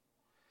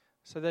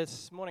So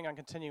this morning I'm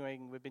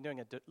continuing, we've been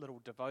doing a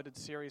little devoted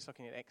series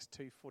looking at Acts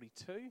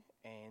 2:42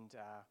 and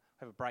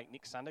have a break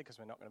next Sunday because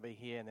we're not going to be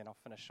here, and then I'll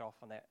finish off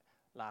on that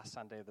last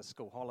Sunday of the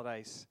school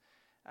holidays.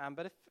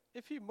 But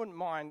if you wouldn't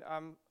mind,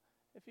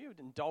 if you would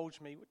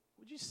indulge me,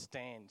 would you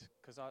stand?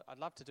 Because I'd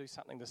love to do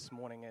something this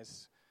morning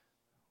as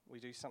we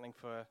do something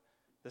for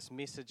this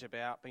message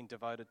about being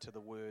devoted to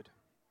the Word.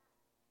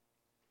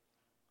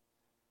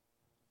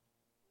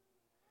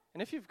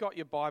 And if you've got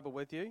your Bible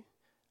with you,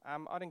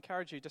 I'd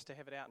encourage you just to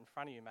have it out in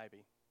front of you,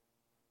 maybe.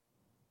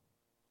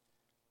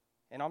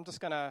 And I'm just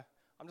gonna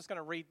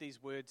read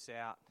these words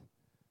out,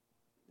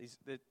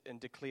 and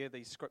declare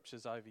these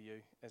scriptures over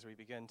you as we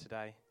begin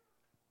today.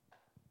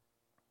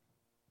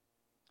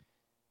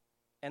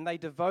 And they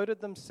devoted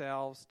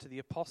themselves to the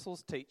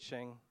apostles'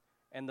 teaching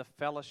and the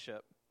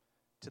fellowship,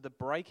 to the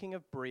breaking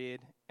of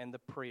bread and the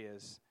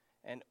prayers.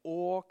 And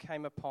awe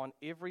came upon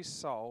every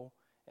soul,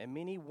 and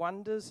many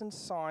wonders and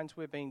signs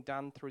were being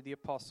done through the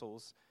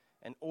apostles.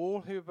 And all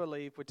who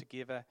believed were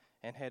together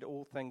and had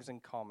all things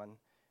in common.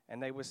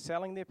 And they were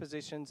selling their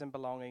possessions and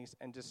belongings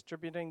and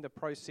distributing the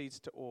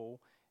proceeds to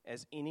all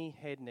as any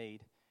had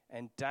need.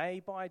 And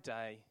day by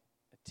day,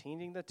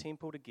 attending the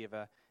temple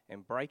together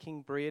and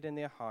breaking bread in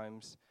their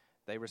homes,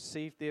 they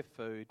received their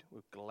food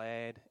with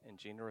glad and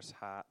generous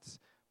hearts,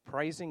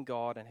 praising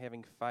God and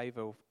having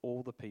favor with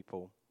all the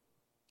people.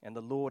 And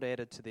the Lord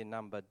added to their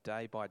number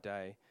day by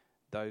day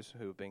those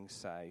who were being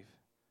saved.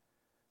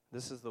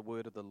 This is the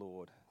word of the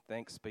Lord.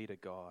 Thanks be to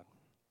God.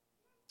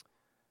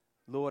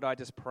 Lord, I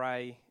just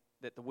pray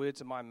that the words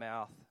of my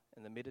mouth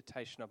and the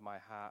meditation of my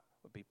heart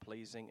would be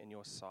pleasing in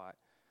your sight,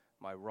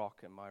 my rock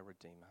and my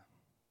redeemer.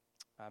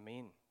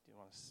 Amen. Do you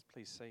want to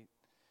please seat?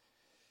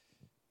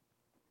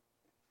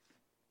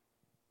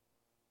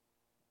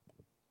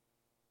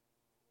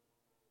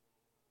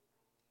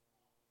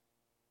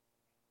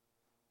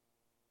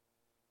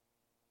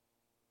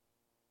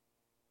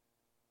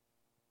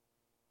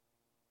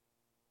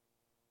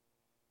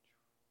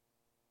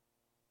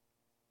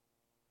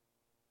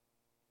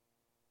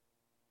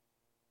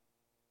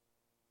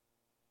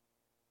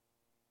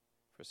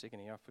 For a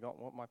second here, I forgot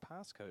what my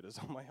passcode is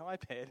on my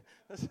iPad.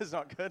 This is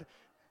not good.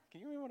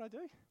 Can you remember what I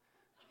do?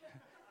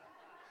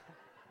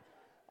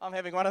 I'm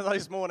having one of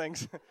those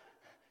mornings.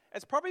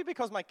 It's probably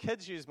because my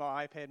kids use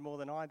my iPad more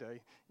than I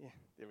do. Yeah,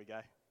 there we go.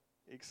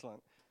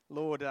 Excellent.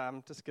 Lord,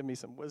 just give me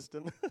some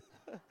wisdom.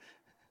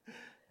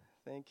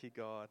 Thank you,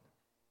 God.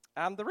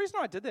 The reason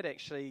I did that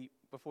actually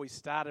before we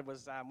started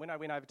was when I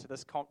went over to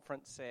this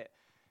conference at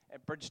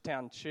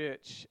Bridgetown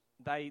Church.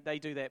 They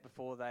do that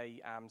before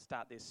they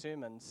start their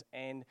sermons,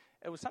 and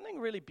it was something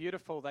really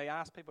beautiful. They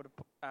asked people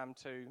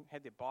to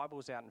have their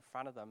Bibles out in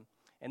front of them,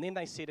 and then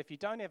they said, if you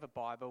don't have a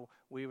Bible,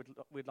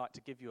 we'd like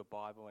to give you a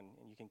Bible, and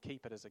you can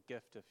keep it as a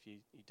gift if you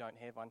don't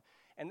have one.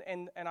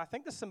 And I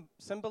think the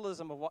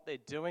symbolism of what they're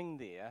doing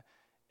there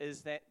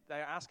is that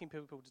they're asking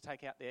people to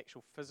take out the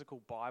actual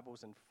physical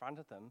Bibles in front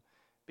of them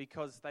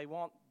because they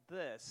want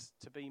this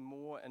to be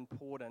more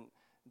important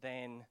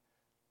than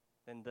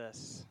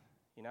this.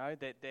 You know,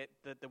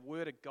 that the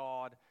Word of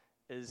God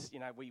is,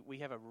 we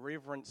have a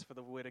reverence for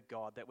the Word of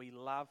God, that we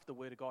love the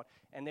Word of God,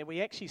 and that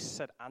we actually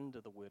sit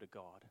under the Word of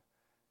God.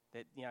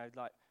 That,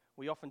 like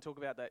we often talk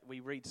about that we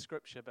read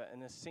Scripture, but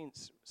in a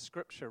sense,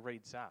 Scripture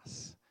reads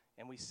us,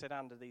 and we sit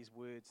under these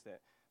words,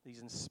 these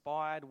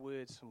inspired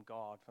words from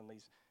God, from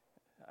these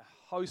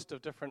host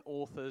of different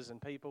authors and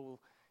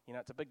people.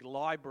 It's a big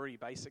library,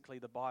 basically,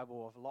 the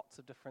Bible, of lots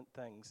of different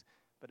things,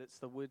 but it's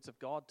the words of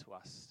God to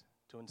us,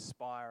 to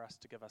inspire us,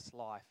 to give us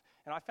life.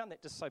 And I found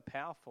that just so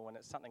powerful, and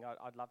it's something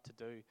I'd love to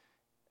do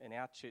in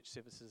our church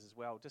services as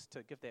well, just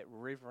to give that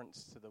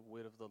reverence to the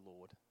word of the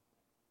Lord.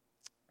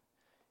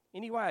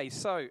 Anyway,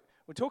 so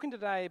we're talking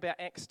today about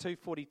Acts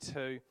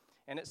 2:42,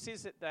 and it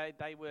says that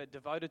they were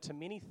devoted to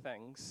many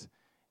things,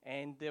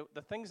 and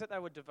the things that they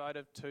were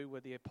devoted to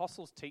were the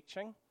apostles'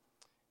 teaching,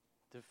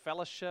 the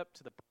fellowship,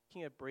 to the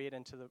breaking of bread,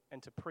 and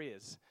to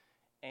prayers.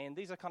 And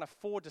these are kind of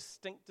four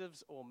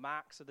distinctives or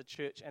marks of the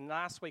church. And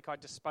last week I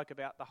just spoke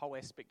about the whole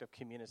aspect of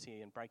community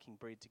and breaking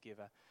bread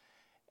together.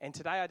 And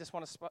today I just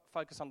want to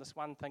focus on this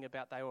one thing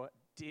about they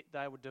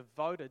were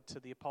devoted to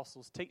the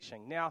apostles'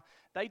 teaching. Now,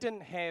 they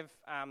didn't have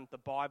the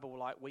Bible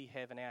like we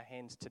have in our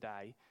hands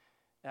today.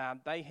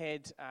 They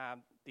had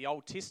the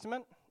Old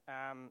Testament,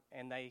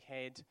 and they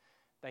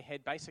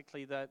had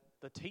basically the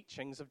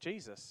teachings of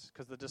Jesus,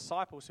 because the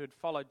disciples who had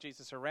followed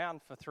Jesus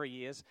around for 3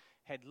 years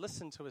had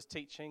listened to his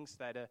teachings,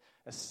 they'd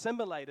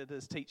assimilated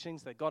his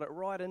teachings, they got it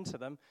right into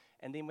them,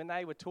 and then when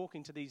they were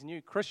talking to these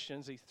new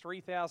Christians, these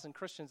 3,000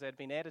 Christians that had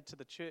been added to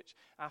the church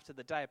after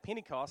the day of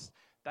Pentecost,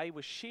 they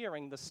were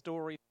sharing the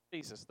story of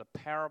Jesus, the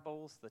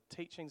parables, the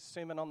teachings,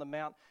 Sermon on the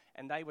Mount,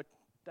 and they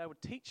were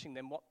teaching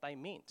them what they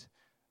meant.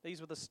 These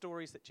were the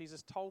stories that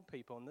Jesus told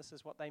people, and this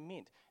is what they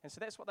meant. And so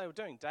that's what they were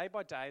doing. Day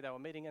by day, they were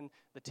meeting in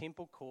the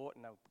temple court,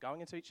 and they were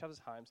going into each other's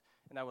homes,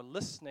 and they were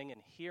listening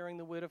and hearing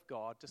the word of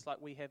God, just like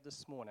we have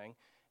this morning.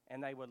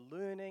 And they were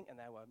learning, and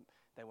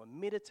they were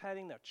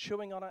meditating, they were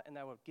chewing on it, and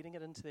they were getting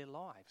it into their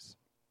lives.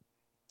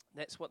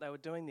 That's what they were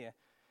doing there.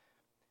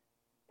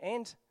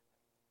 And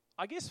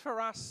I guess for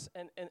us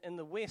in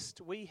the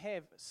West, we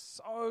have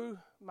so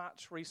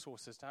much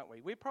resources, don't we?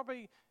 We're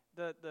probably,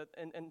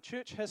 in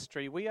church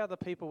history, we are the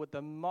people with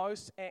the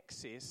most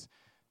access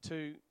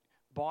to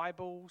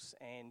Bibles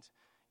and,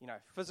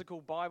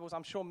 physical Bibles.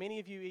 I'm sure many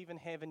of you even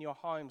have in your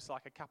homes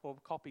like a couple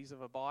of copies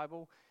of a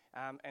Bible.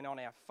 And on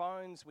our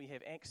phones, we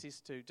have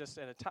access to, just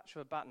at a touch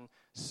of a button,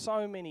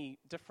 so many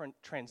different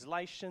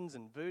translations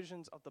and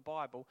versions of the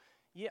Bible.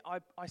 Yet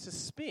I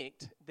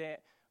suspect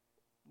that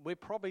we're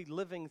probably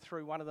living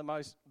through one of the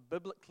most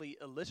biblically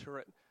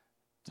illiterate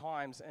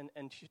times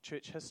in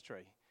church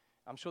history.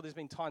 I'm sure there's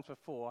been times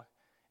before.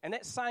 And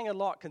that's saying a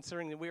lot,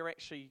 considering that we're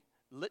actually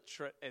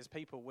literate as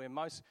people, where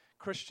most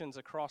Christians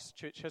across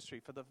church history,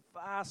 for the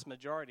vast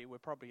majority, were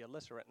probably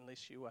illiterate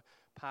unless you were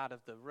part of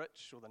the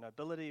rich or the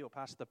nobility or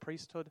part of the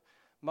priesthood.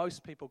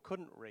 Most people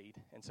couldn't read,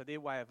 and so their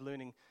way of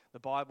learning the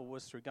Bible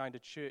was through going to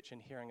church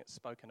and hearing it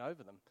spoken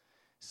over them.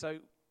 So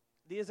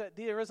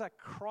there is a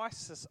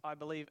crisis, I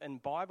believe, in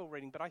Bible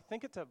reading, but I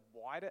think it's a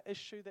wider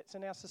issue that's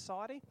in our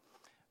society.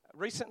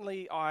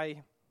 Recently,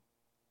 I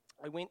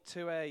went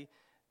to a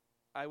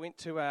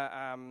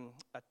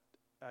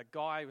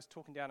guy who was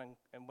talking down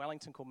in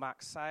Wellington called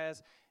Mark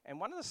Sayers, and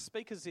one of the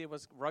speakers there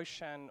was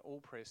Roshan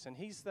Allpress, and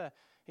he's the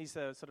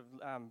sort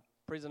of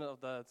president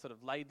of the sort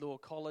of Laidlaw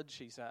College.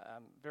 He's a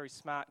very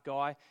smart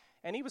guy,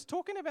 and he was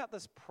talking about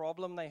this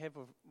problem they have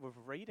with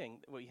reading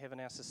that we have in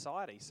our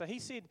society. So he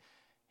said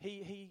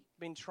he'd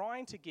been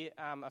trying to get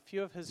a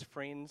few of his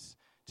friends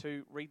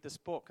to read this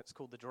book. It's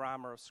called The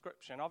Drama of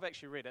Scripture, and I've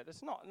actually read it.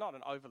 It's not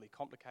an overly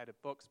complicated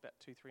book. It's about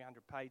 200-300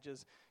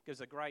 pages. Gives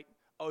a great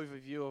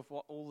overview of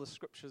what all the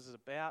Scriptures is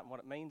about and what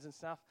it means and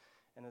stuff,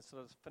 and it's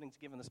sort of fitting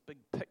together in this big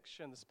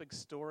picture and this big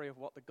story of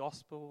what the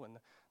gospel and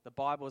the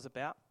Bible is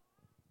about.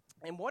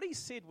 And what he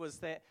said was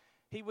that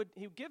he would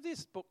give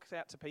this book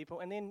out to people,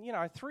 and then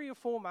 3 or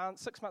 4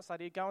 months, 6 months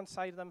later, he'd go and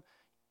say to them,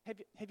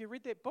 "Have you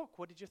read that book?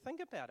 What did you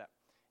think about it?"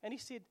 And he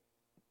said,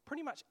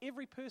 pretty much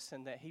every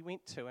person that he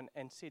went to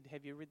and said,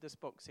 "Have you read this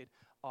book?" said,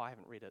 "Oh, I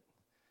haven't read it."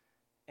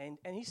 And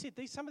he said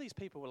some of these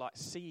people were like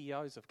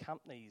CEOs of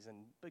companies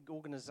and big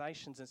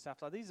organizations and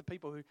stuff. Like, these are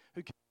people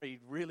who can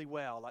read really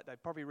well. Like, they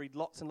probably read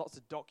lots and lots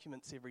of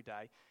documents every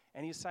day.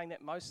 And he was saying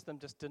that most of them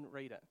just didn't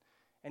read it.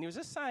 And he was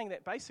just saying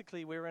that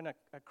basically we're in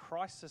a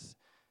crisis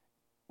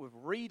with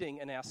reading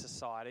in our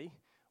society,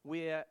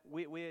 where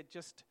we're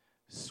just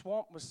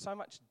swamped with so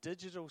much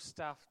digital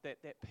stuff that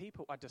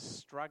people are just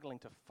struggling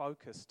to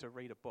focus to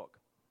read a book.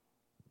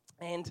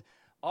 And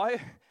I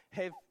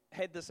have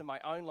had this in my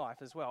own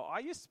life as well. I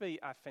used to be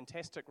a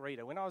fantastic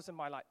reader. When I was in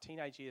my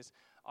teenage years,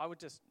 I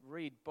would just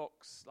read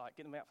books,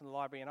 get them out from the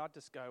library, and I'd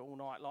just go all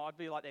night. I'd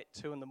be like that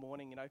 2 a.m,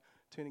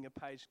 turning a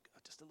page,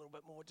 just a little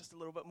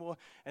bit more,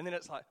 and then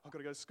it's like, I've got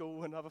to go to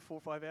school another 4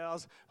 or 5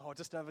 hours. Oh,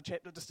 just another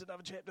chapter,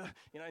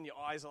 and your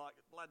eyes are like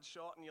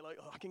bloodshot, and you're like,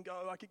 I can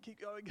keep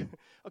going.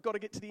 I've got to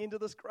get to the end of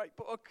this great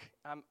book.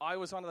 I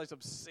was one of those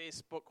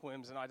obsessed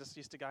bookworms, and I just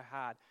used to go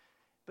hard.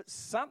 But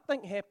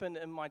something happened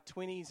in my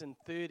 20s and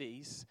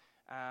 30s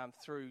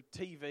through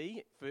TV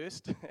at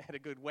first, had a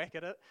good whack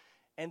at it,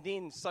 and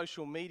then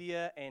social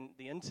media and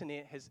the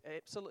internet has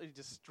absolutely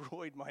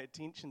destroyed my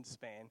attention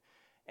span.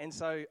 And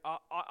so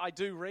I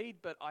do read,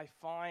 but I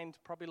find,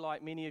 probably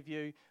like many of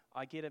you,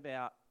 I get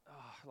about,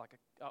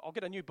 I'll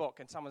get a new book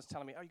and someone's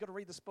telling me, "Oh, you've got to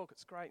read this book,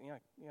 it's great,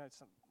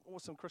 it's an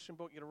awesome Christian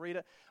book, you've got to read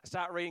it." I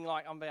start reading,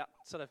 I'm about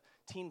sort of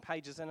 10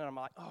 pages in, and I'm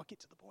like, "Oh, get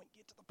to the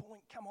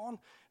point, come on.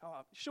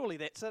 Oh, surely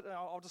that's it." And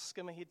I'll just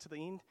skim ahead to the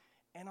end.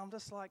 And I'm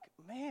just like,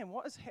 man,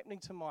 what is happening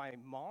to my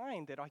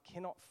mind that I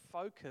cannot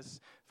focus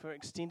for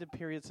extended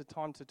periods of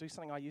time to do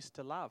something I used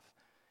to love?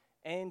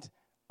 And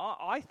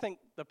I think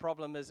the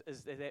problem is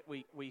that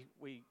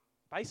we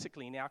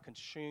basically now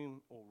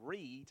consume or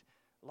read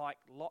like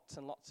lots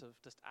and lots of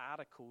just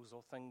articles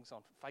or things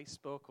on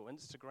Facebook or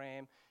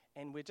Instagram,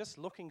 and we're just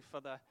looking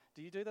for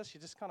do you do this? You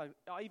just kind of,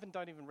 I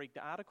don't even read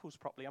the articles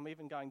properly. I'm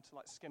even going to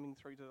skimming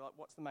through to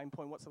what's the main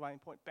point,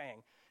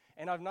 bang.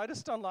 And I've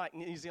noticed on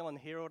New Zealand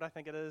Herald, I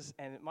think it is,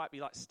 and it might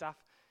be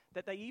stuff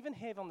that they even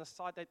have on the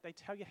side, they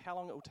tell you how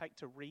long it will take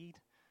to read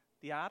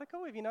the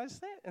article. Have you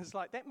noticed that? And it's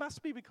that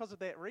must be because of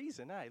that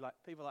reason, eh?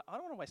 People are I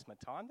don't want to waste my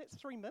time. That's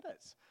 3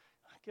 minutes.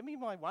 Give me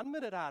my 1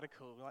 minute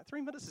article.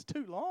 3 minutes is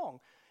too long.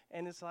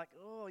 And it's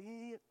oh,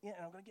 yeah, and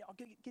I'll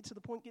get to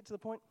the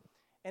point.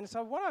 And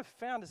so what I've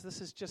found is this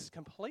has just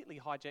completely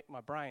hijacked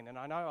my brain. And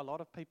I know a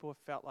lot of people have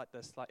felt like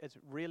this. It's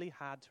really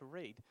hard to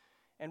read.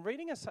 And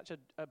reading is such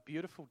a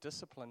beautiful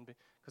discipline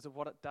because of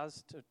what it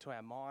does to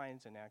our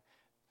minds and our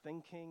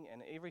thinking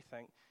and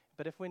everything.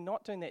 But if we're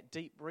not doing that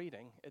deep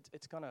reading,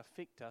 it's going to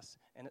affect us,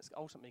 and it's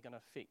ultimately going to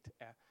affect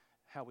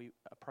how we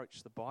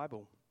approach the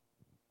Bible.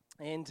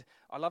 And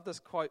I love this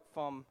quote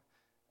from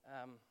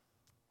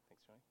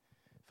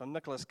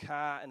Nicholas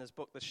Carr in his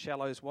book, The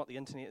Shallows, What the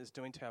Internet is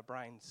Doing to Our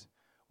Brains.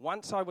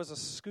 "Once I was a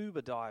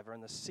scuba diver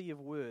in the sea of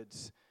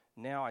words.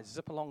 Now I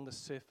zip along the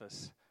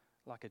surface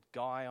like a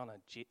guy on a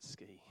jet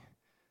ski."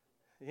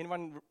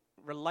 Anyone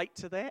relate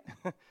to that?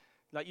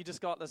 Like you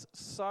just got this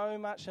so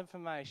much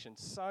information,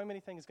 so many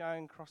things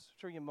going across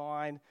through your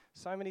mind,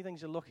 so many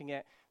things you're looking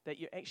at that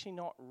you're actually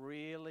not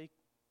really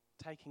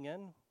taking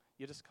in.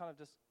 You're just kind of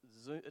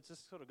it's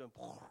just sort of going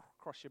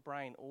across your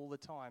brain all the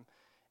time.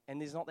 And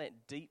there's not that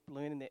deep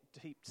learning, that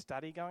deep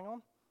study going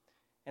on.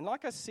 And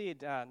like I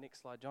said,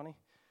 next slide, Johnny.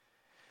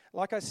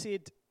 Like I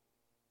said,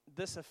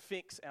 this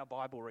affects our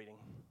Bible reading.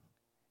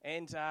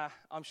 And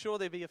I'm sure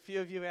there'll be a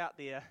few of you out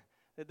there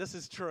that this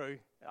is true.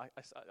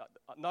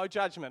 No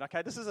judgment,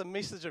 okay? This is a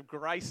message of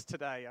grace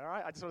today, all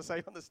right? I just want to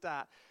say from the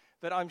start.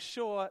 But I'm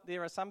sure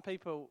there are some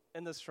people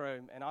in this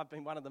room, and I've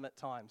been one of them at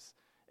times,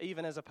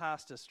 even as a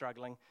pastor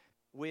struggling,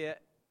 where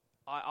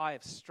I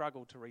have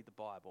struggled to read the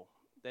Bible.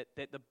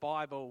 That the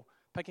Bible,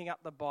 picking up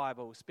the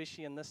Bible,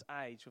 especially in this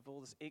age with all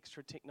this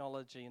extra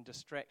technology and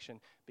distraction,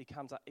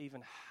 becomes an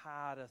even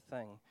harder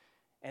thing.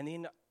 And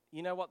then,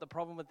 you know what the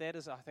problem with that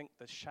is? I think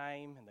the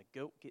shame and the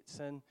guilt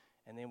gets in,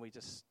 and then we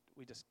just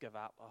give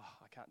up. Oh,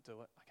 I can't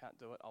do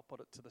it. I'll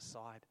put it to the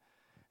side.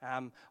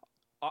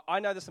 I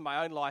know this in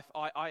my own life.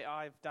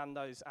 I've done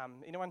those.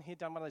 Anyone here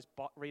done one of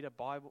those read a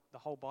Bible, the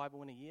whole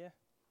Bible in a year?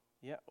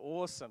 Yeah,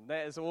 awesome.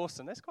 That is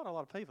awesome. That's quite a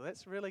lot of people.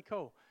 That's really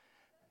cool.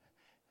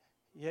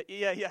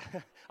 Yeah.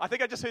 I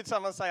think I just heard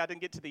someone say I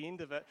didn't get to the end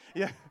of it.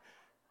 Yeah,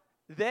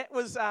 that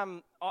was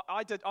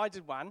I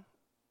did one,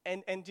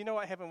 and do you know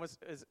what happened was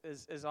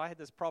I had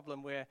this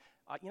problem where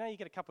you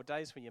get a couple of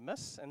days where you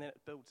miss, and then it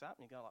builds up,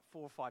 and you go like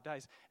 4 or 5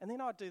 days, and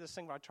then I'd do this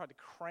thing where I tried to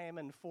cram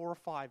in 4 or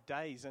 5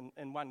 days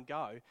in one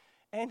go,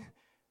 and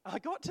I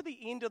got to the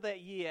end of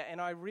that year, and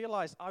I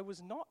realized I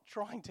was not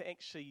trying to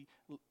actually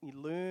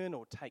learn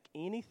or take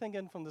anything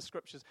in from the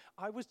scriptures.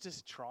 I was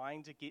just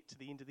trying to get to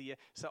the end of the year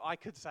so I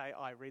could say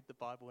I read the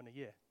Bible in a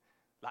year.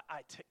 Like,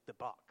 I ticked the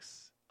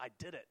box. I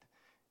did it.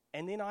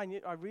 And then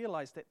I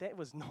realized that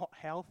was not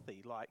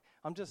healthy. Like,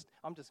 I'm just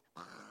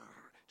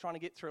trying to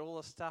get through all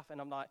this stuff,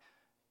 and I'm like,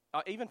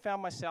 I even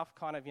found myself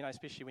kind of,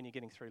 especially when you're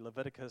getting through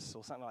Leviticus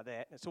or something like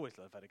that. It's always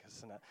Leviticus,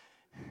 isn't it?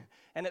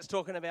 And it's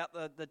talking about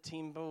the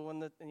temple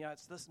and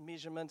it's this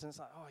measurement, and it's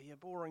like, oh yeah,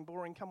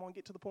 boring. Come on,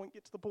 get to the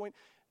point.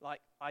 Like,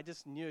 I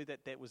just knew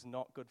that was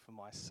not good for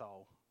my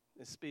soul,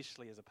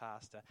 especially as a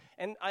pastor.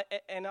 And I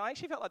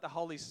actually felt like the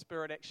Holy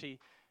Spirit actually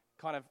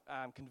kind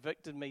of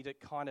convicted me to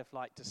kind of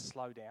like to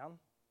slow down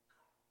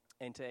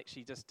and to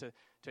actually to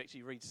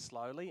actually read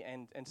slowly.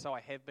 And so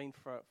I have been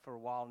for a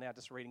while now,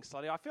 just reading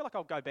slowly. I feel like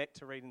I'll go back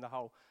to reading the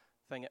whole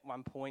thing at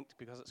one point,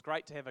 because it's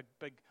great to have a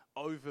big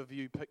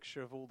overview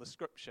picture of all the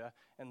scripture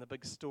and the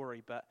big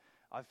story, but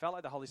I felt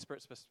like the Holy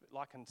Spirit's,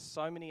 like in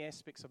so many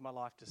aspects of my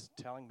life, just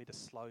telling me to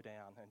slow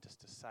down and just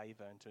to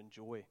savor and to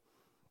enjoy.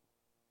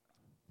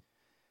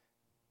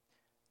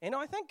 And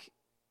I think,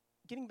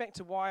 getting back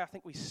to why I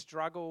think we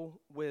struggle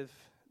with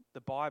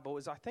the Bible,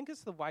 is I think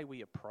it's the way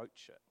we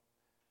approach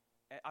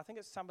it. I think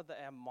it's some of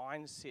our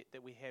mindset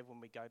that we have when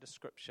we go to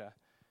Scripture.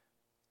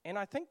 And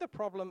I think the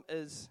problem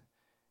is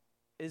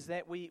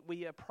that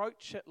we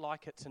approach it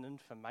like it's an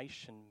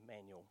information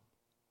manual.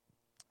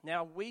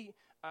 Now, we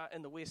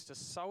in the West are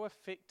so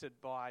affected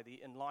by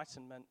the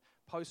Enlightenment,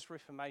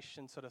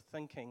 post-Reformation sort of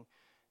thinking,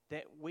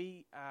 that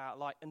we are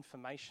like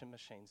information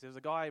machines. There was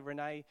a guy,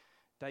 Rene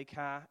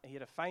Descartes, he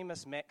had a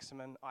famous maxim,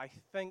 I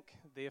think,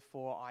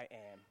 therefore I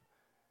am.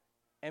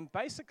 And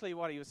basically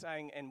what he was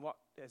saying, and what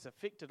has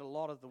affected a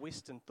lot of the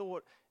Western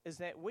thought, is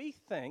that we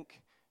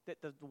think that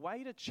the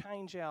way to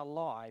change our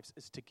lives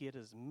is to get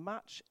as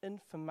much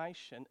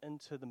information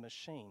into the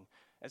machine.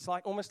 It's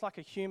like almost like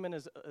a human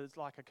is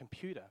like a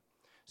computer.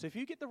 So if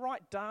you get the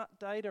right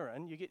data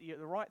in, you get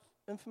the right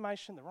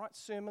information, the right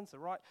sermons, the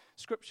right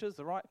scriptures,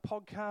 the right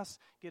podcasts,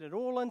 get it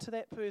all into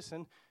that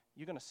person,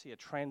 you're going to see a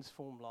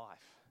transformed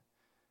life.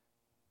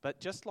 But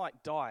just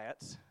like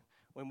diets,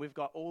 when we've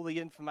got all the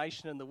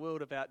information in the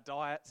world about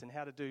diets and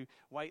how to do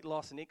weight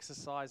loss and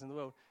exercise in the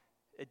world,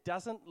 it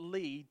doesn't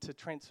lead to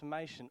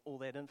transformation, all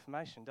that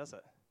information, does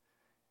it?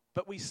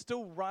 But we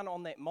still run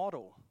on that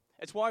model.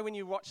 It's why when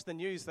you watch the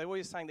news, they're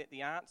always saying that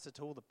the answer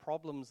to all the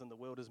problems in the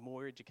world is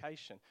more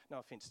education. No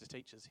offense to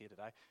teachers here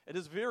today. It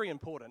is very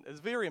important.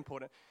 It's very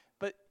important.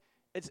 But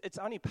it's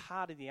only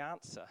part of the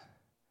answer.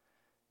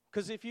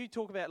 Because if you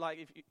talk about,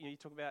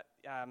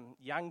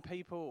 young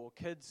people or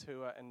kids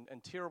who are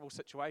in terrible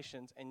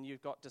situations, and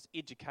you've got just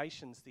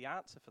education's the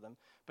answer for them,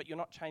 but you're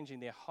not changing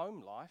their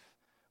home life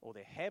or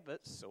their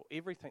habits or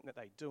everything that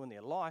they do in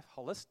their life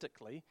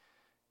holistically,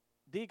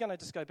 they're going to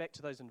just go back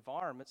to those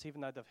environments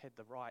even though they've had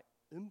the right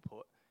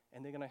input,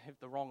 and they're going to have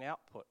the wrong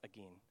output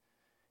again.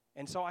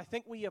 And so I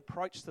think we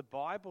approach the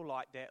Bible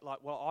like that, like,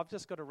 well, I've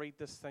just got to read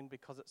this thing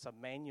because it's a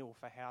manual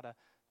for how to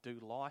do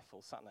life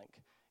or something.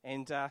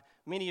 And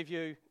many of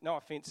you, no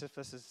offense if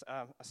this is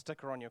a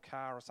sticker on your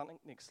car or something,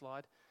 next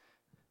slide.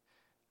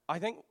 I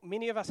think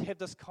many of us have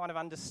this kind of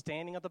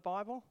understanding of the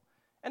Bible,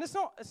 and it's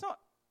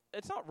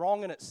not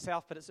wrong in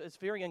itself, but it's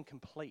very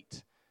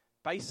incomplete.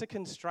 Basic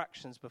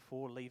instructions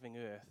before leaving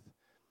earth.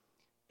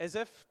 As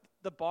if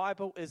the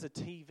Bible is a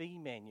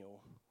TV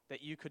manual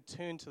that you could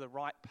turn to the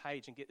right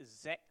page and get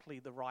exactly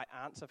the right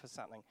answer for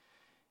something.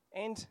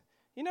 And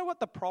you know what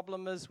the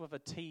problem is with a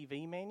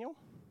TV manual?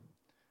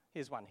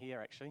 Here's one here,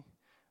 actually.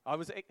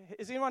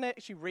 Has anyone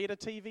actually read a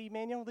TV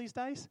manual these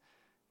days?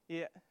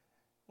 Yeah.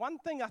 One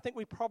thing I think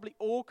we probably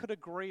all could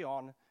agree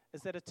on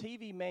is that a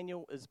TV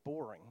manual is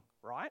boring,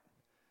 right?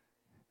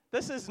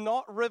 This is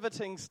not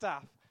riveting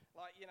stuff.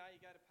 Like, you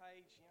go to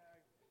page,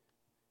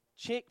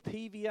 check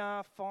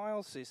PVR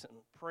file system,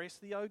 press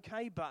the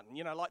OK button.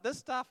 Like this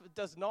stuff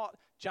does not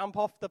jump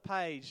off the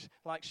page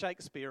like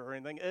Shakespeare or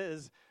anything. It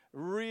is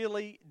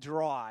really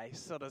dry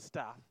sort of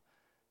stuff.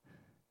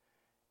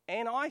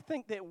 And I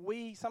think that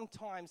we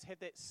sometimes have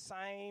that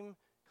same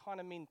kind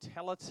of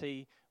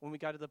mentality when we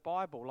go to the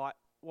Bible. Like,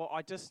 well,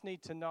 I just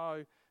need to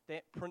know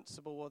that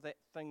principle or that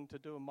thing to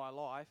do in my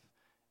life,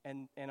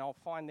 and I'll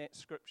find that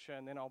scripture,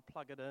 and then I'll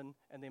plug it in,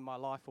 and then my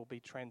life will be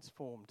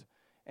transformed.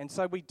 And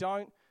so we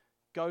don't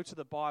go to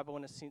the Bible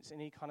in a sense,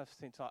 any kind of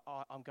sense, like,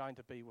 oh, I'm going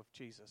to be with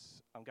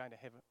Jesus. I'm going to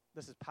have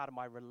this is part of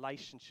my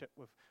relationship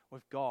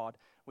with God.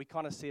 We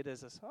kind of see it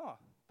as this,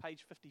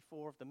 page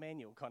 54 of the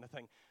manual kind of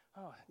thing.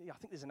 Oh, yeah, I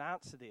think there's an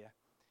answer there.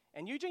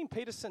 And Eugene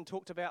Peterson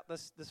talked about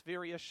this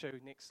very issue.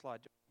 Next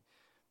slide.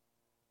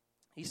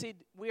 He said,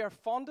 we are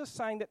fond of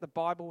saying that the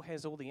Bible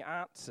has all the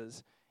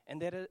answers,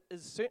 and that it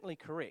is certainly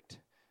correct.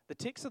 The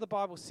text of the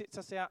Bible sets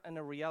us out in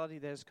a reality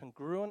that is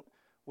congruent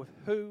with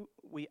who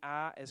we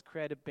are as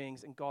created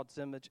beings in God's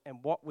image and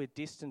what we're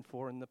destined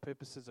for in the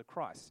purposes of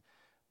Christ.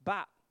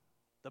 But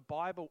the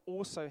Bible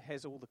also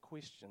has all the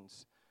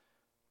questions,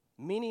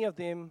 many of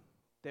them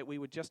that we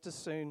would just as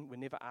soon were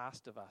never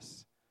asked of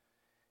us,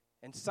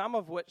 and some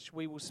of which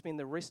we will spend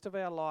the rest of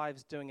our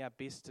lives doing our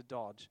best to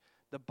dodge.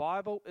 The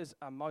Bible is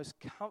a most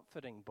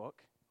comforting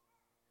book,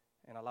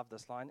 and I love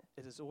this line,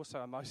 it is also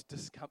a most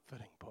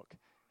discomforting book.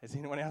 Has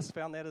anyone else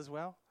found that as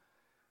well?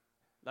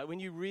 Like when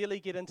you really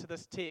get into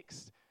this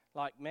text,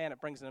 like, man,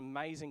 it brings an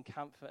amazing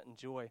comfort and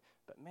joy,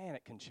 but man,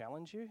 it can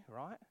challenge you,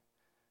 right?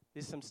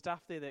 There's some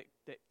stuff there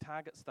that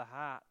targets the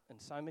heart in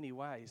so many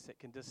ways that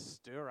can just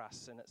stir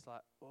us, and it's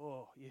like,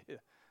 oh, yeah,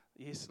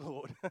 yes,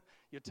 Lord,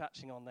 you're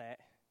touching on that.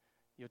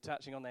 You're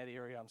touching on that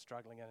area I'm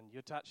struggling in.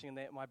 You're touching on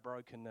that, my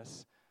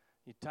brokenness.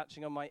 You're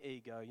touching on my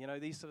ego.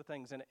 These sort of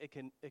things, and it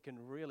can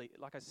really,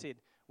 like I said,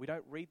 we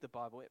don't read the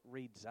Bible, it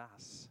reads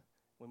us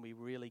when we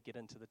really get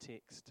into the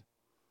text.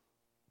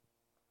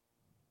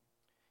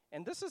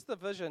 And this is the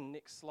vision,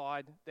 next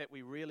slide, that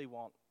we really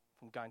want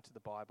from going to the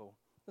Bible.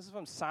 This is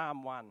from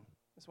Psalm 1.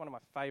 It's one of my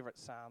favorite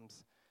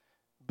Psalms.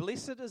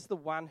 Blessed is the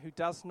one who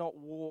does not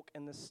walk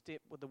in the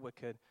step with the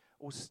wicked,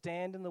 or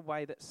stand in the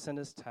way that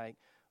sinners take,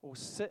 or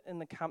sit in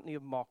the company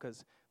of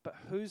mockers, but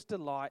whose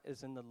delight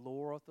is in the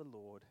law of the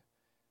Lord.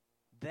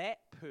 That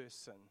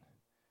person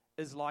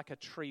is like a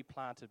tree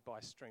planted by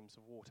streams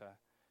of water,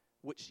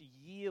 which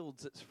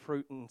yields its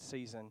fruit in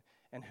season,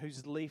 and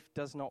whose leaf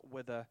does not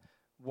wither.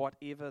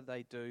 Whatever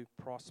they do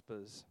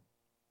prospers.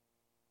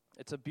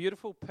 It's a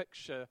beautiful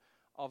picture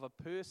of a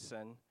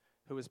person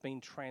who has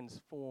been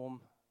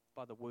transformed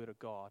by the Word of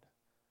God.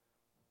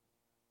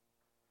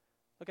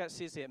 Look how it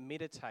says there,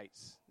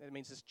 meditates. That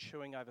means just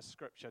chewing over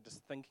Scripture,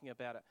 just thinking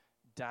about it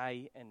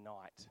day and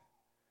night.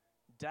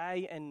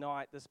 Day and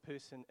night, this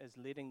person is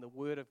letting the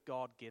Word of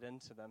God get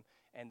into them,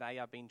 and they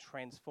are being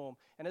transformed.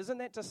 And isn't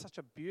that just such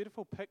a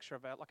beautiful picture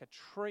about like a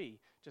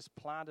tree just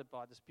planted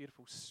by this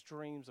beautiful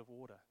streams of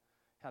water?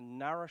 How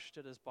nourished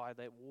it is by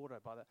that water,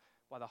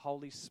 by the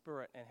Holy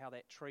Spirit, and how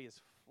that tree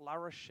is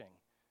flourishing.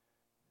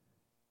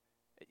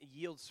 It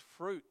yields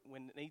fruit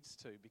when it needs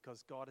to,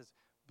 because God has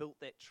built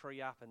that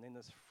tree up, and then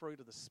this fruit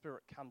of the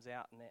Spirit comes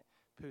out in that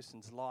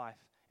person's life,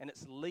 and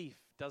its leaf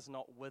does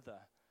not wither.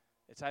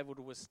 It's able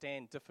to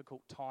withstand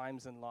difficult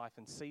times in life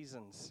and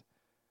seasons.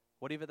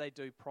 Whatever they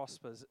do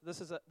prospers.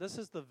 This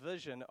is the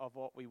vision of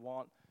what we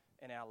want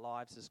in our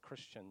lives as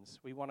Christians.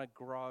 We want to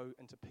grow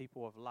into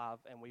people of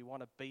love, and we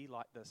want to be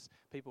like this,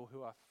 people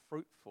who are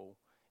fruitful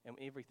in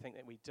everything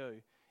that we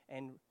do.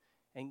 And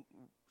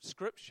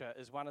Scripture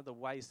is one of the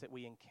ways that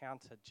we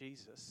encounter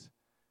Jesus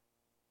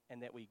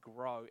and that we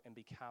grow and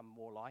become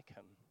more like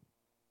Him.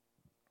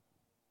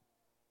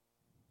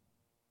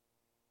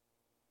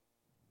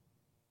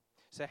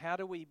 So how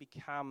do we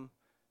become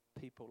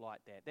people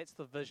like that? That's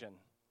the vision.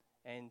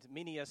 And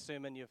many a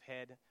sermon you've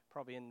had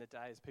probably in the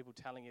days, people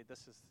telling you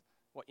this is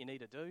what you need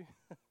to do,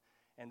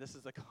 and this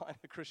is the kind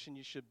of Christian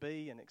you should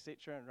be, and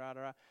etc. and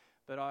rah.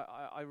 But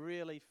I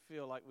really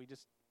feel like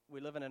we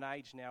live in an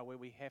age now where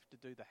we have to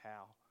do the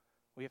how.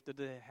 We have to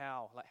do the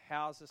how. Like,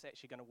 how is this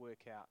actually going to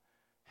work out?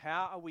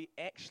 How are we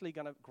actually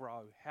going to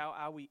grow? How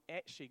are we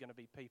actually going to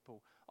be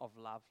people of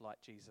love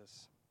like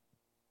Jesus?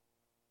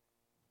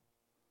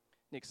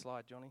 Next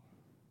slide, Johnny.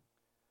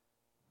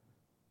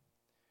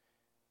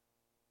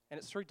 And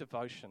it's through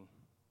devotion.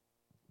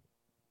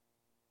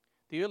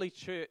 The early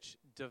church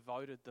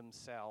devoted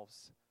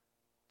themselves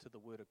to the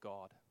Word of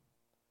God.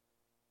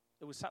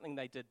 It was something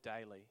they did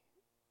daily.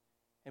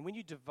 And when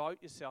you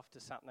devote yourself to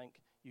something,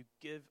 you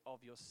give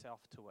of yourself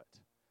to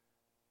it.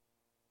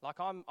 Like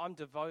I'm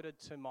devoted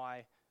to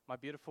my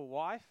beautiful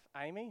wife,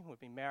 Amy. We've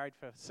been married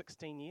for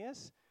 16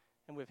 years,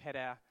 and we've had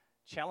our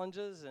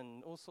challenges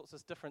and all sorts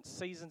of different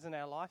seasons in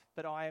our life,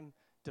 but I am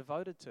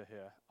devoted to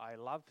her. I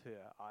love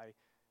her.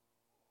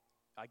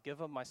 I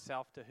give of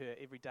myself to her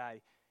every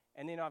day.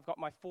 And then I've got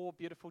my 4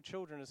 beautiful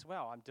children as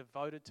well. I'm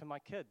devoted to my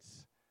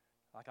kids.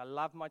 Like, I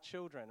love my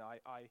children.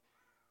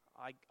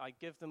 I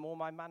give them all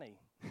my money.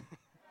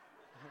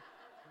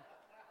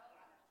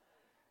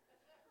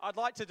 I'd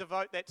like to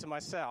devote that to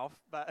myself,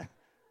 but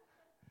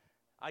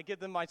I give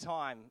them my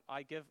time.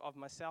 I give of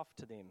myself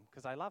to them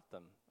because I love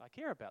them. I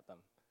care about them.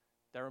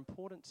 They're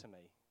important to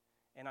me,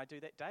 and I do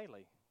that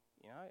daily.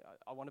 You know,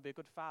 I want to be a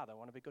good father. I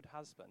want to be a good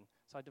husband,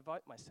 so I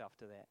devote myself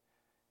to that.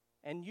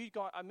 And you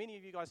guys, many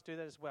of you guys do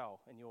that as well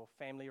in your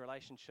family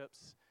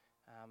relationships.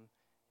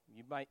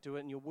 You may do it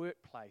in your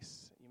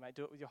workplace. You may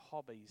do it with your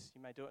hobbies.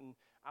 You may do it in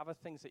other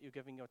things that you're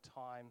giving your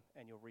time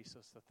and your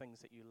resources, the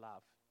things that you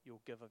love.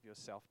 You'll give of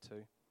yourself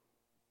to.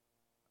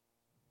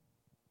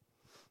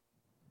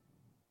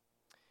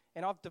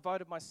 And I've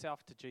devoted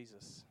myself to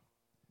Jesus.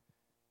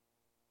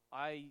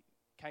 I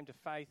came to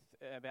faith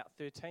at about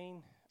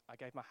 13. I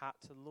gave my heart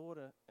to the Lord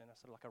in a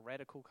sort of like a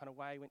radical kind of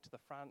way, went to the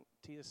front,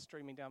 tears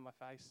streaming down my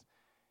face.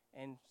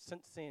 And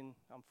since then,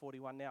 I'm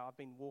 41 now, I've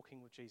been walking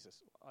with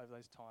Jesus over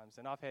those times.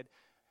 And I've had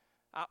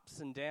ups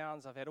and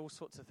downs. I've had all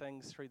sorts of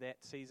things through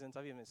that seasons.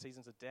 I've even had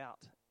seasons of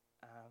doubt.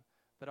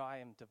 But I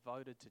am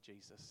devoted to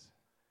Jesus.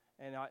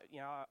 And I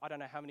don't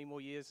know how many more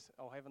years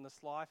I'll have in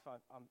this life.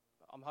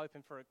 I'm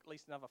hoping for at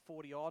least another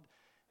 40 odd.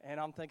 And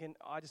I'm thinking,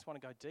 I just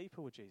want to go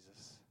deeper with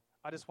Jesus.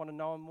 I just want to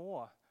know him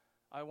more.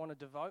 I want to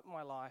devote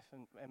my life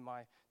and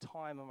my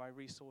time and my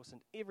resource and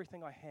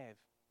everything I have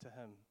to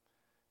him.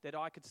 That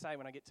I could say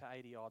when I get to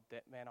 80 odd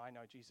that, man, I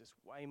know Jesus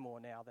way more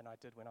now than I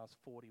did when I was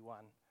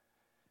 41.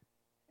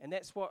 And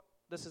that's what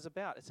this is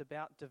about. It's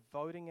about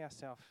devoting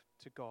ourselves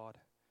to God.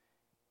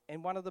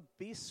 And one of the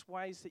best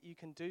ways that you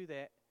can do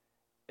that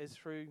is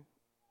through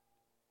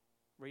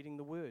reading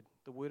the Word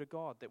of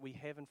God that we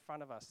have in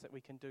front of us that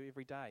we can do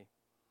every day.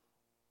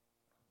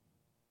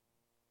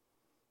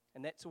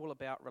 And that's all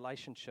about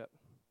relationship.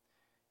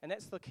 And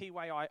that's the key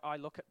way I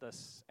look at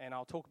this, and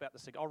I'll talk about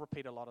this. I'll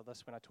repeat a lot of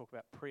this when I talk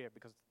about prayer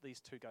because these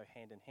two go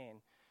hand in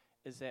hand,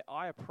 is that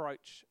I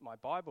approach my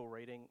Bible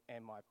reading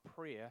and my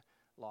prayer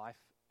life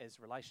as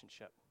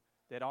relationship,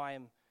 that I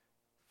am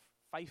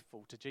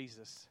faithful to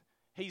Jesus.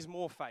 He's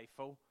more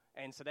faithful,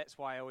 and so that's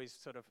why I always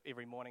sort of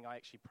every morning I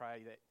actually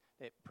pray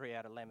that prayer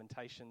out of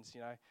Lamentations,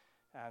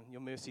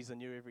 your mercies are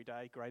new every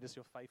day. Great is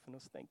your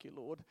faithfulness. Thank you,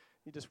 Lord.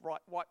 You just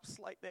wipe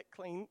slate that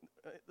clean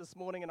this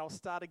morning, and I'll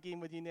start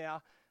again with you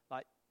now.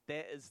 Like,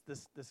 that is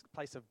this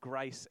place of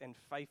grace and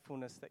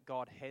faithfulness that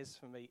God has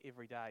for me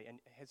every day and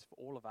has for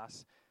all of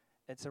us.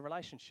 It's a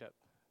relationship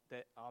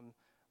that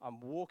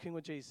I'm walking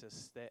with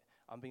Jesus, that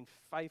I'm being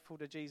faithful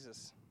to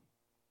Jesus.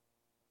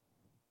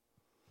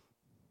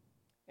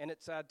 And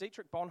it's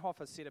Dietrich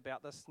Bonhoeffer said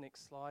about this,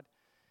 next slide.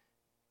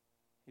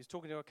 He was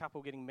talking to a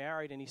couple getting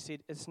married, and he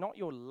said, it's not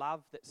your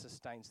love that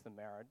sustains the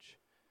marriage,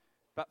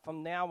 but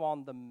from now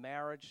on, the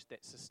marriage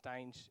that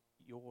sustains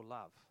your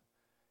love.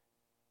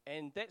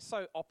 And that's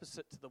so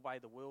opposite to the way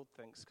the world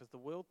thinks, because the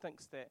world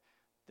thinks that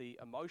the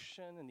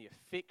emotion and the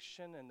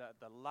affection and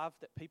the love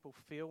that people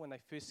feel when they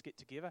first get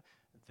together,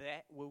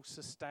 that will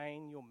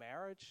sustain your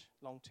marriage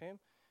long term.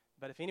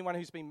 But if anyone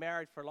who's been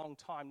married for a long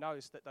time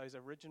knows that those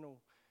original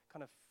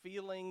kind of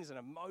feelings and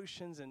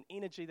emotions and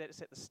energy that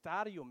is at the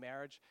start of your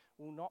marriage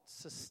will not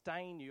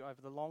sustain you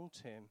over the long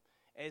term,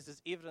 as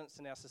is evidenced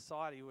in our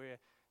society where,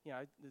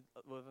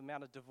 with the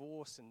amount of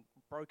divorce and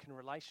broken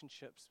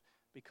relationships,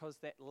 because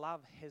that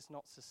love has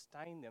not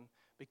sustained them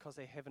because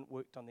they haven't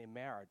worked on their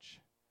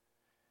marriage.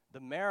 The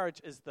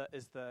marriage is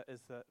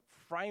the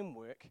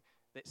framework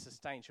that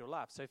sustains your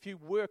love. So if you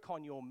work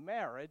on your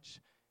marriage,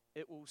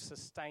 it will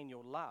sustain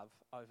your love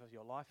over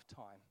your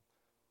lifetime.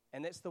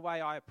 And that's the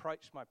way I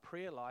approach my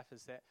prayer life,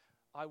 is that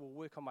I will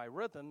work on my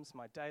rhythms,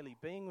 my daily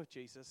being with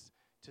Jesus,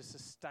 to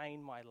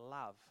sustain my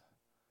love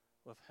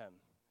with him.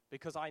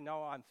 Because I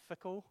know I'm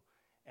fickle,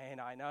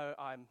 and I know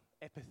I'm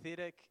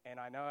apathetic,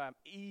 and I know I'm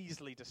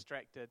easily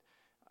distracted.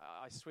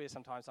 I swear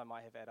sometimes I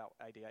might have adult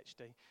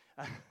ADHD.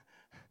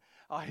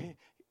 I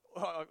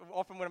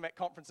often when I'm at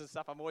conferences and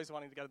stuff, I'm always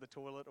wanting to go to the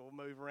toilet or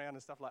move around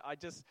and stuff like. I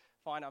just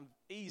find I'm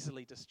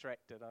easily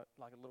distracted,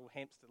 like a little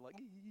hamster, like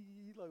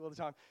all the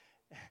time.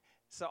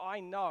 So I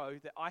know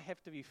that I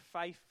have to be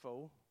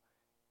faithful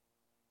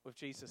with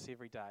Jesus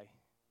every day.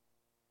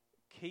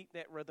 Keep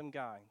that rhythm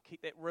going.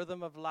 Keep that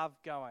rhythm of love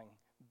going.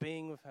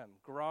 Being with him,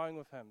 growing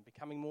with him,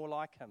 becoming more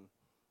like him.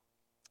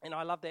 And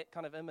I love that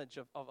kind of image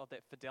of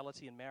that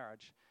fidelity in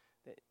marriage.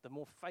 That the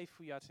more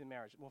faithful you are to the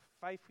marriage, the more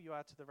faithful you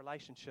are to the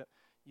relationship,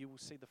 you will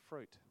see the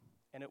fruit.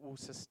 And it will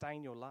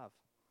sustain your love.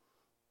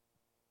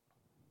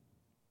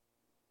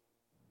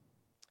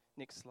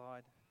 Next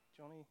slide,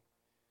 Johnny.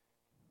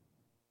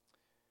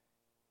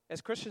 As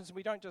Christians,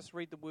 we don't just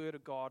read the Word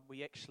of God,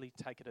 we actually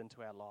take it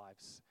into our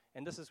lives.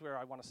 And this is where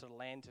I want to sort of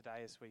land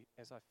today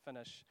as I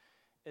finish,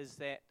 is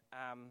that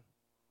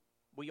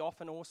we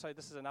often also,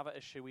 this is another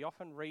issue, we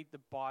often read the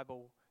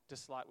Bible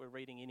just like we're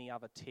reading any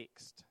other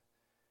text.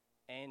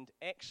 And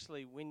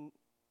actually, when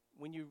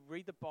you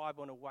read the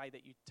Bible in a way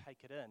that you take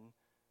it in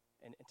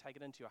and take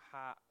it into your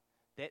heart,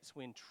 that's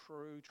when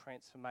true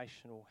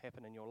transformation will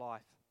happen in your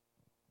life.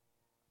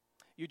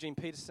 Eugene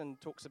Peterson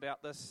talks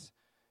about this.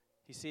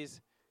 He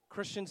says,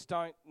 Christians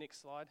don't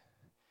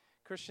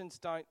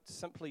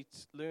simply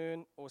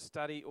learn or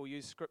study or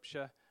use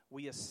Scripture.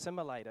 We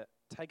assimilate it,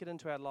 take it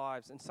into our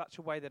lives in such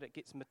a way that it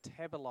gets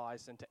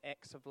metabolized into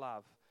acts of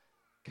love.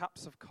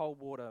 Cups of cold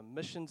water,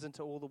 missions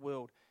into all the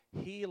world,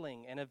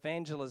 healing and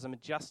evangelism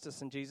and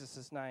justice in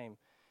Jesus' name.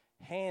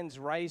 Hands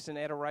raised in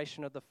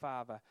adoration of the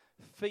Father.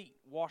 Feet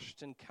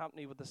washed in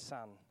company with the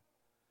Son.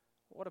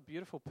 What a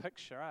beautiful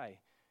picture, eh?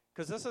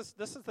 Because this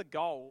is the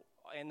goal,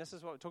 and this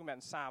is what we're talking about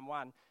in Psalm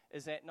 1,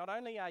 is that not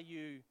only are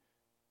you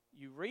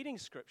reading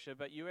Scripture,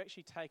 but you're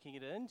actually taking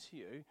it into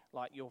you,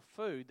 like your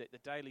food, the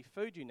daily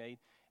food you need,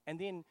 and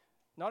then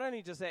not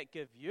only does that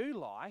give you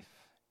life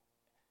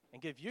and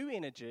give you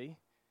energy,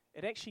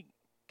 it actually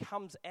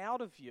comes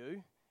out of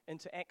you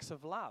into acts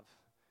of love.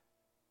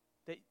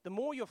 That the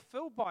more you're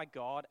filled by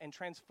God and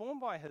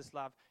transformed by His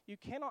love, you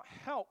cannot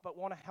help but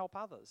want to help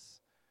others.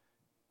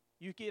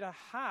 You get a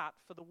heart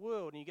for the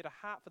world, and you get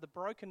a heart for the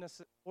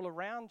brokenness all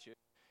around you,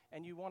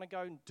 and you want to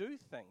go and do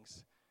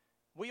things.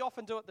 We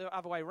often do it the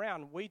other way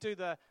around. We do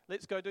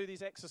let's go do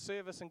these acts of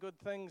service and good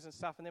things and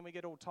stuff, and then we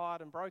get all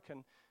tired and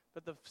broken.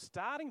 But the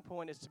starting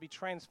point is to be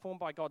transformed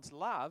by God's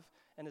love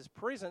and His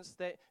presence,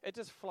 that it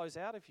just flows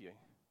out of you.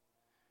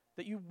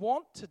 That you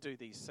want to do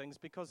these things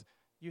because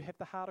you have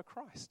the heart of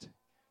Christ.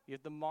 You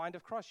have the mind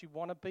of Christ. You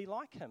want to be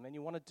like Him, and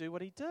you want to do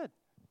what He did.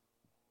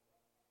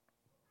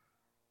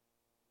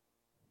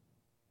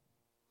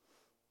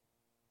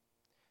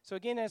 So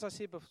again, as I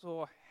said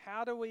before,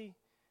 how do we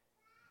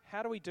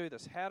do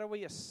this? How do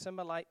we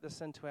assimilate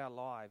this into our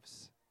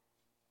lives?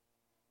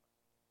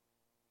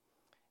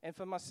 And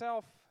for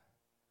myself,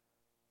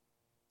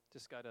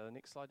 just go to the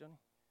next slide, Johnny.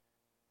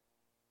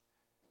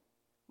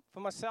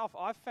 For myself,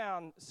 I've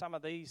found some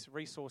of these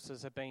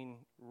resources have been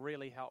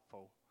really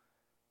helpful.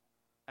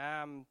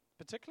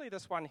 Particularly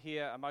this one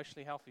here,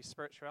 Emotionally Healthy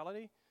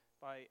Spirituality,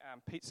 by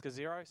Pete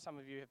Scazzero. Some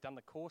of you have done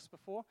the course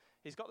before.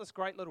 He's got this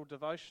great little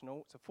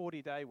devotional. It's a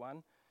 40-day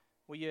one,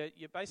 where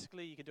you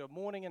basically, you can do a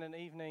morning and an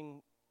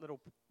evening little,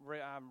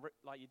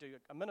 like you do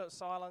a minute of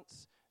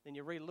silence, then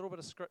you read a little bit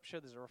of Scripture,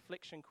 there's a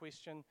reflection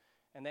question,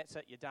 and that's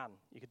it, you're done.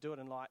 You could do it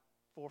in like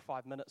 4 or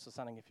 5 minutes or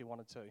something if you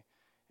wanted to.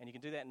 And you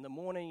can do that in the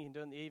morning, you can do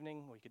it in the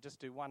evening, or you could just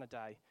do one a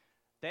day.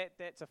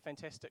 That's a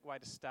fantastic way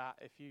to start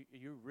if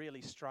you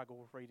really struggle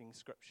with reading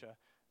Scripture,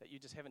 that you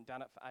just haven't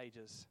done it for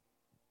ages.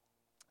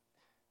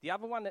 The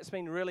other one that's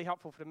been really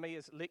helpful for me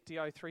is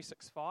Lectio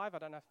 365. I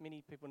don't know if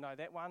many people know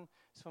that one.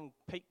 It's from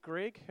Pete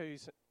Greig,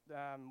 who's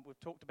we've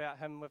talked about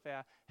him with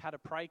our How to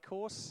Pray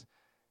course.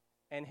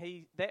 And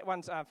that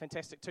one's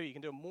fantastic too. You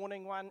can do a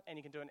morning one and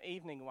you can do an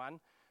evening one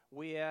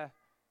where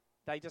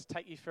they just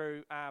take you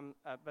through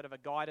a bit of a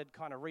guided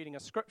kind of reading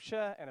of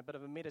Scripture and a bit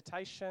of a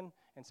meditation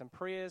and some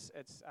prayers.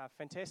 It's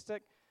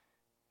fantastic.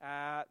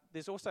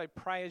 There's also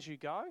Pray As You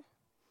Go.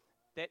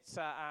 That's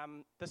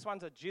this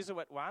one's a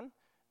Jesuit one.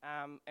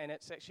 And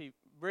it's actually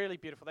really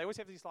beautiful. They always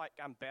have these like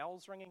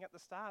bells ringing at the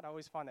start. I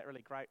always find that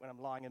really great when I'm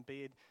lying in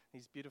bed,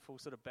 these beautiful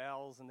sort of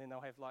bells, and then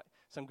they'll have like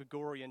some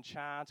Gregorian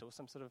chant or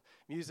some sort of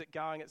music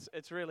going.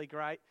 It's really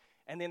great.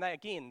 And then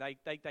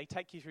they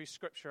take you through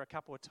Scripture a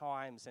couple of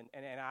times and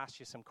ask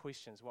you some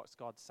questions. What's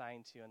God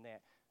saying to you in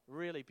that?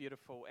 Really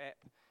beautiful app.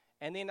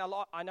 And then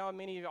I know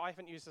many of you, I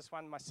haven't used this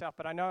one myself,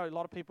 but I know a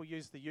lot of people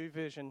use the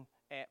YouVersion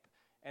app,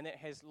 and it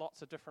has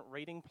lots of different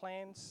reading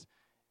plans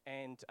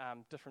and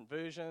different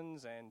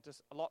versions and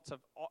just lots of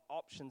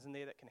options in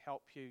there that can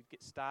help you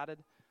get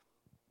started.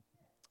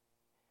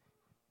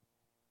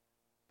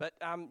 But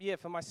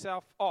for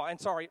myself,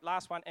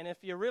 last one, and if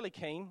you're really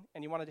keen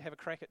and you wanted to have a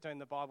crack at doing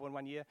the Bible in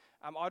 1 year,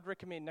 I'd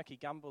recommend Nicky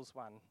Gumbel's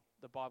one,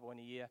 the Bible in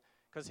a year,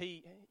 because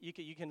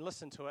you can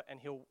listen to it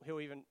and he'll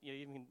even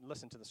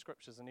listen to the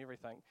Scriptures and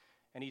everything,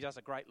 and he does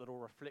a great little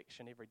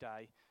reflection every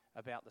day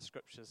about the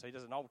Scriptures. So he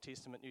does an Old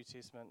Testament, New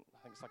Testament,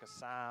 I think it's like a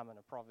Psalm and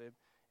a Proverb,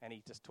 and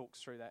he just talks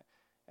through that.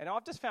 And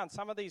I've just found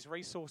some of these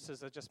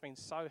resources have just been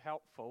so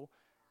helpful,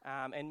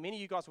 and many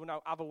of you guys will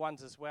know other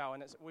ones as well.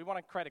 And we want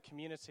to create a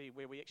community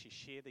where we actually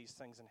share these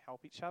things and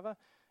help each other.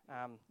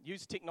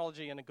 Use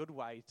technology in a good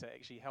way to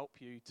actually help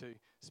you to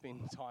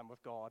spend time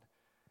with God.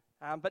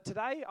 But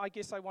today, I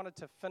guess I wanted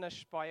to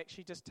finish by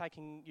actually just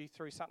taking you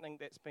through something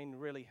that's been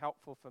really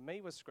helpful for me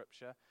with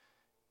Scripture,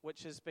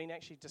 which has been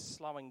actually just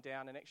slowing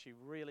down and actually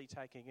really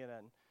taking it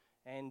in.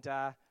 And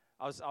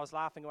I was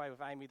laughing away with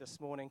Amy this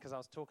morning because I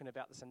was talking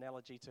about this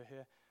analogy to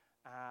her.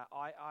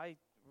 I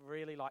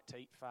really like to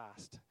eat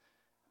fast.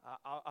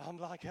 I'm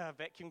like a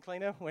vacuum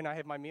cleaner when I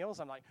have my meals.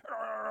 I'm like,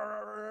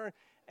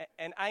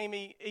 and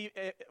Amy,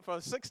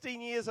 for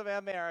 16 years of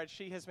our marriage,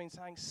 she has been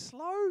saying,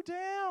 slow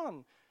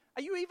down.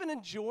 Are you even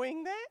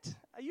enjoying that?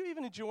 Are you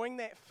even enjoying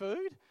that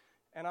food?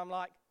 And I'm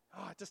like,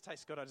 oh, it just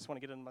tastes good. I just want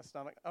to get it in my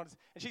stomach. And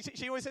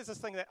she always says this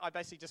thing that I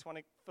basically just want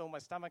to fill my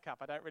stomach up.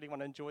 I don't really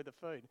want to enjoy the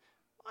food.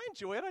 I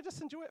enjoy it. I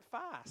just enjoy it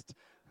fast.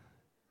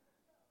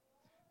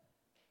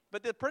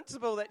 But the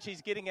principle that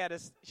she's getting at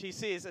is, she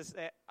says, is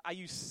that are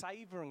you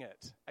savoring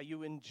it? Are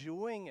you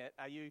enjoying it?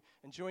 Are you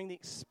enjoying the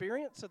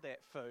experience of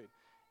that food?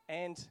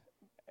 And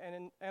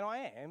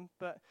I am,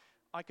 but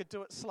I could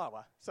do it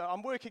slower. So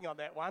I'm working on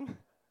that one.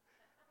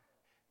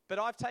 But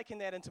I've taken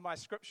that into my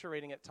scripture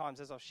reading at times,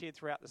 as I've shared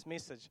throughout this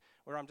message,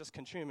 where I'm just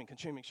consuming. Got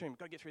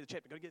to get through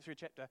the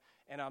chapter,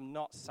 and I'm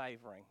not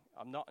savoring,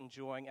 I'm not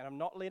enjoying, and I'm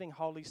not letting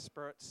Holy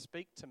Spirit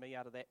speak to me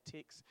out of that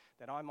text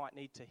that I might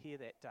need to hear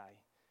that day.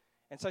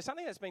 And so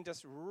something that's been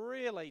just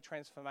really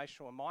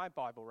transformational in my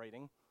Bible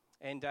reading,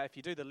 and if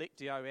you do the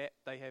Lectio app,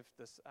 they have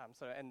this,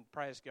 and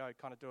Prayers Go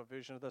kind of do a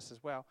version of this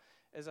as well,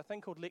 is a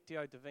thing called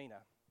Lectio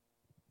Divina.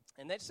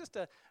 And that's just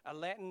a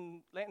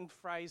Latin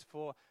phrase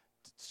for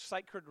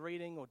sacred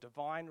reading or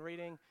divine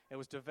reading. It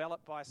was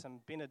developed by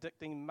some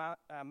Benedictine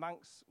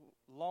monks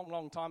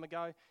long time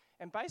ago.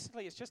 And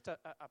basically it's just a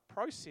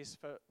process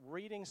for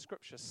reading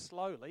scripture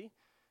slowly,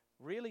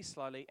 really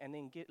slowly, and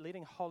then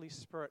letting Holy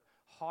Spirit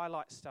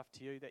highlight stuff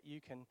to you that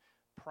you can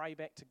pray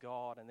back to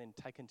God and then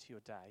take into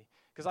your day.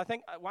 Because I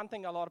think one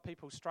thing a lot of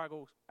people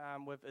struggle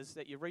with is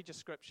that you read your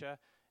scripture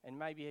and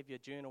maybe you have your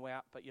journal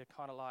out, but you're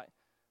kind of like,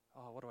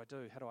 oh, what do I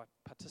do? How do I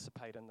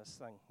participate in this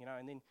thing? You know,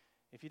 and then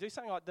if you do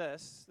something like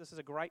this is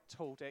a great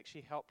tool to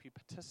actually help you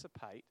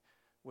participate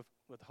with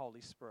Holy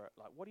Spirit.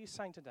 Like, what are you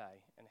saying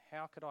today? And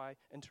how could I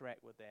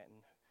interact with that?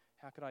 And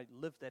how could I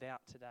live that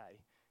out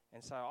today?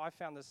 And so I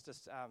found this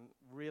just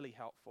really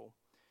helpful.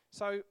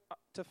 So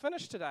to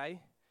finish today,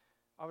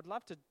 I would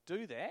love to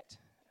do that.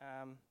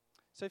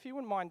 So if you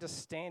wouldn't mind just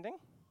standing.